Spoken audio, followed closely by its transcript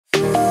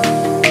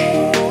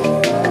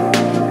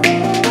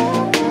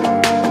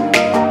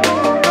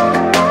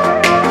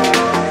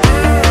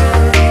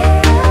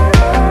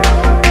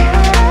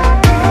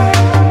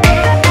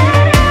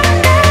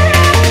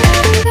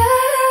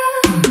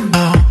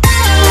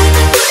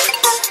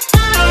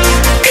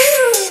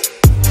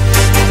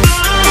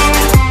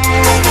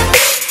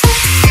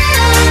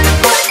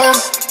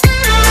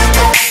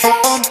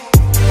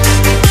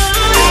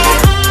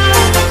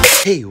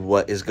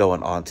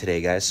going on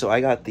today, guys? So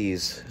I got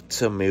these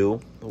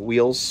Temu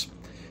wheels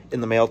in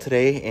the mail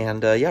today,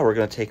 and yeah, we're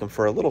gonna take them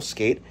for a little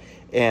skate,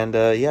 and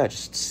yeah,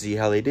 just see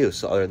how they do.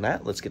 So other than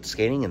that, let's get to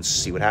skating and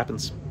see what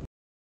happens.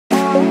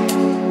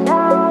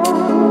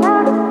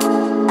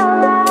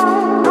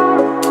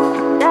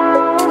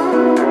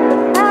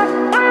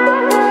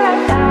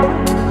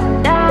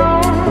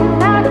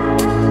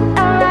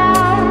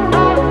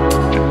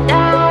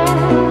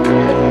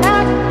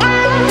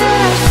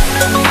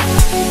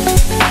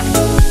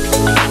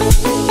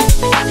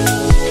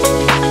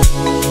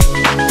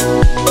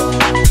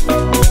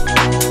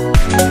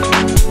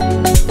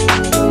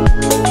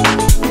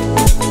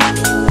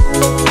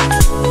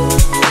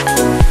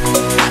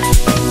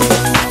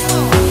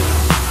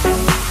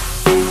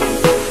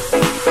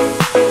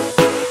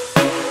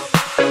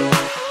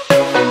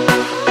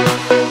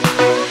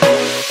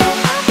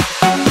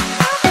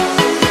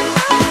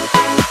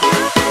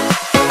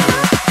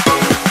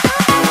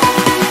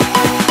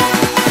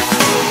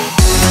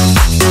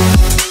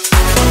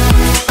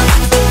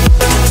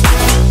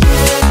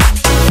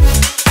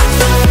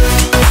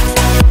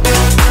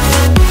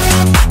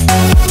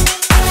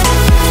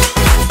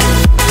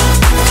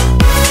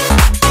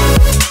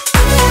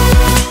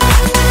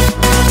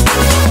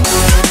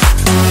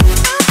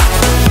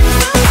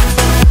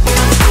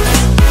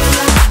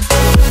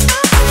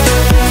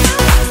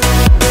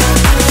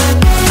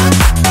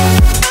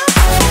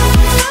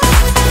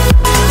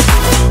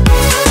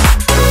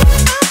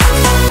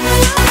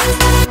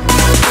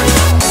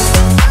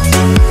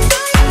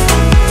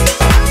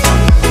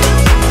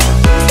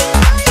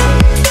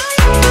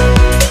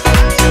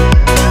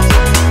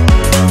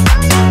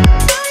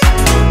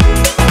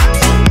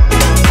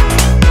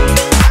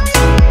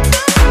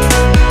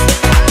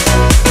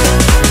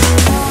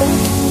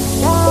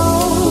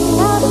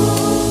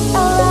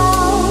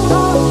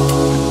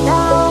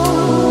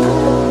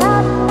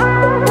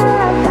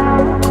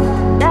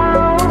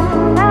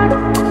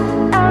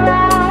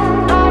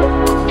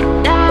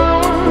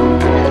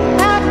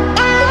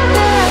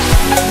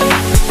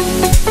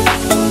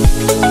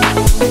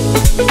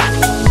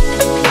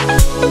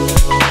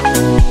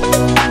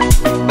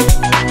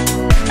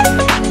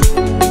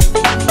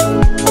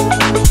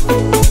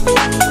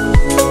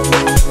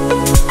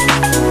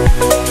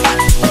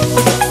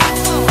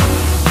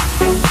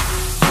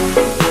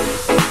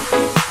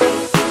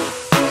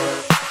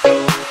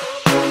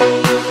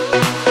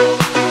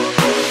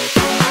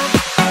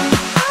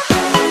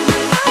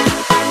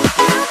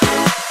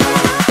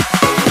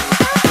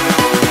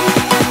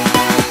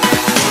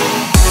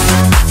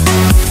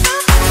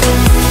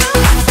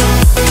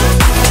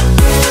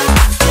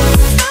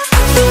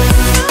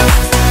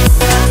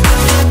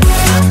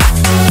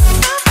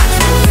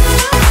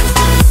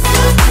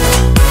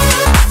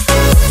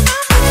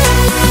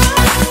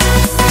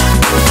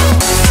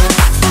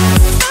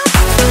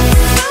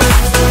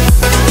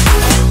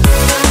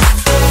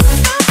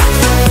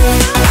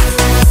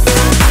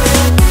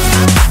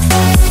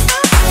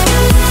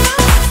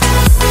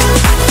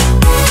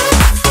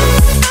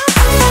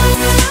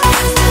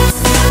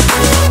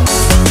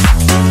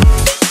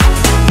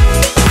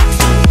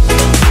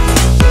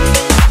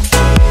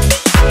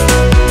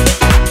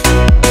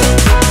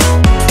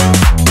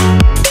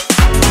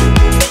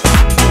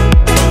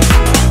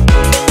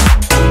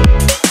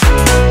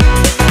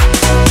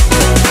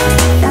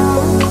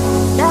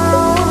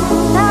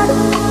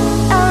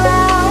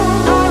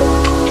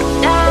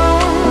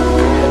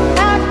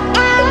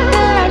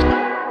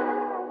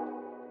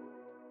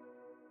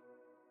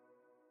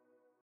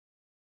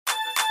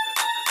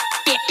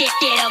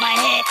 Get on my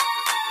head.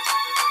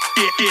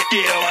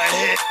 Get on my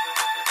head.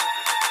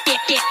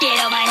 Get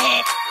on my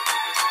head.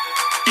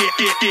 Get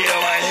on my head. Get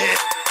on my head.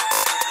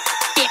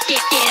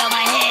 Get on my head. Get on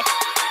my head.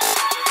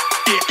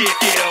 Get on my head. Get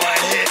on my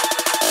head.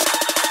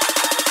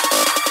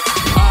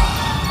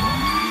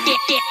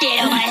 Get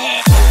on my head.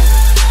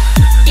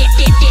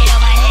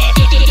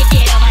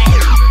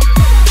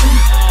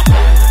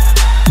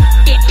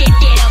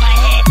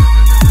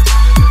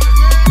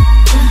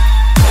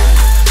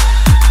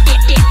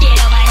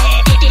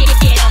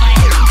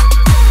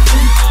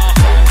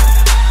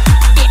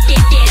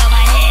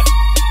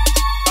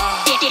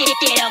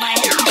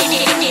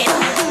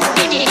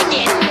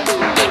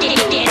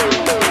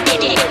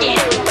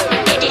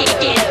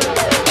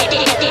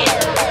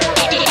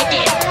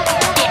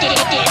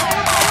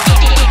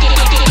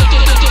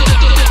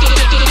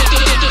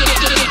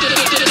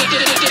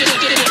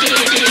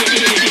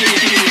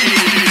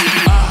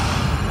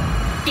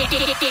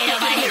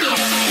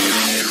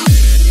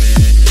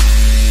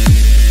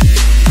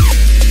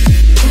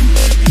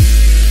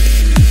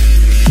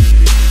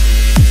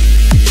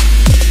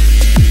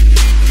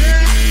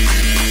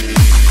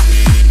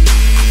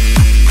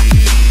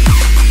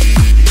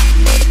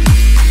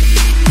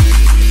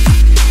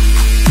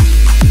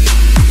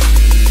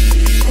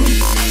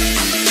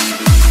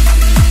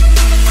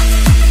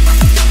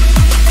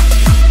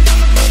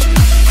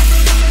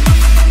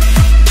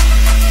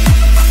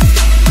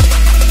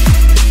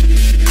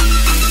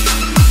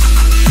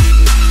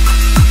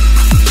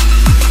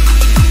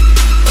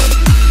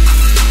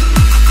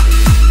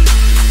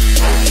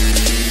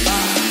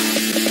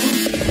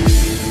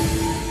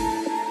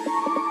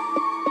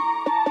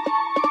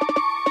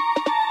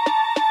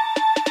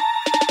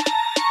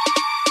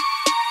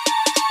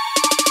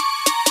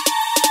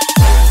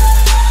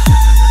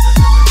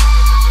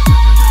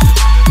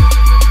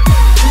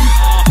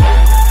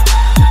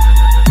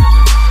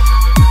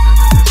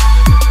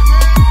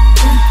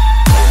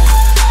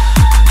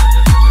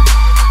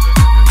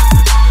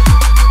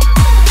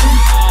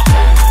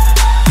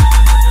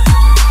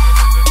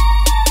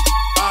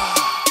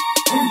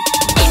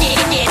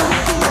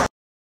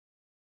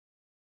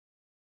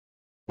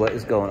 What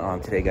is going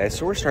on today, guys?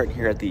 So we're starting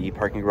here at the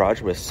parking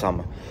garage with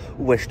some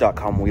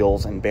Wish.com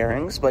wheels and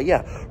bearings. But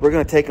yeah, we're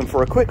going to take them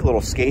for a quick little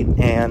skate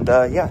and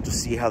yeah, just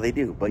see how they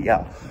do. But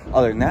yeah,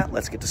 other than that,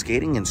 let's get to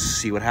skating and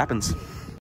see what happens.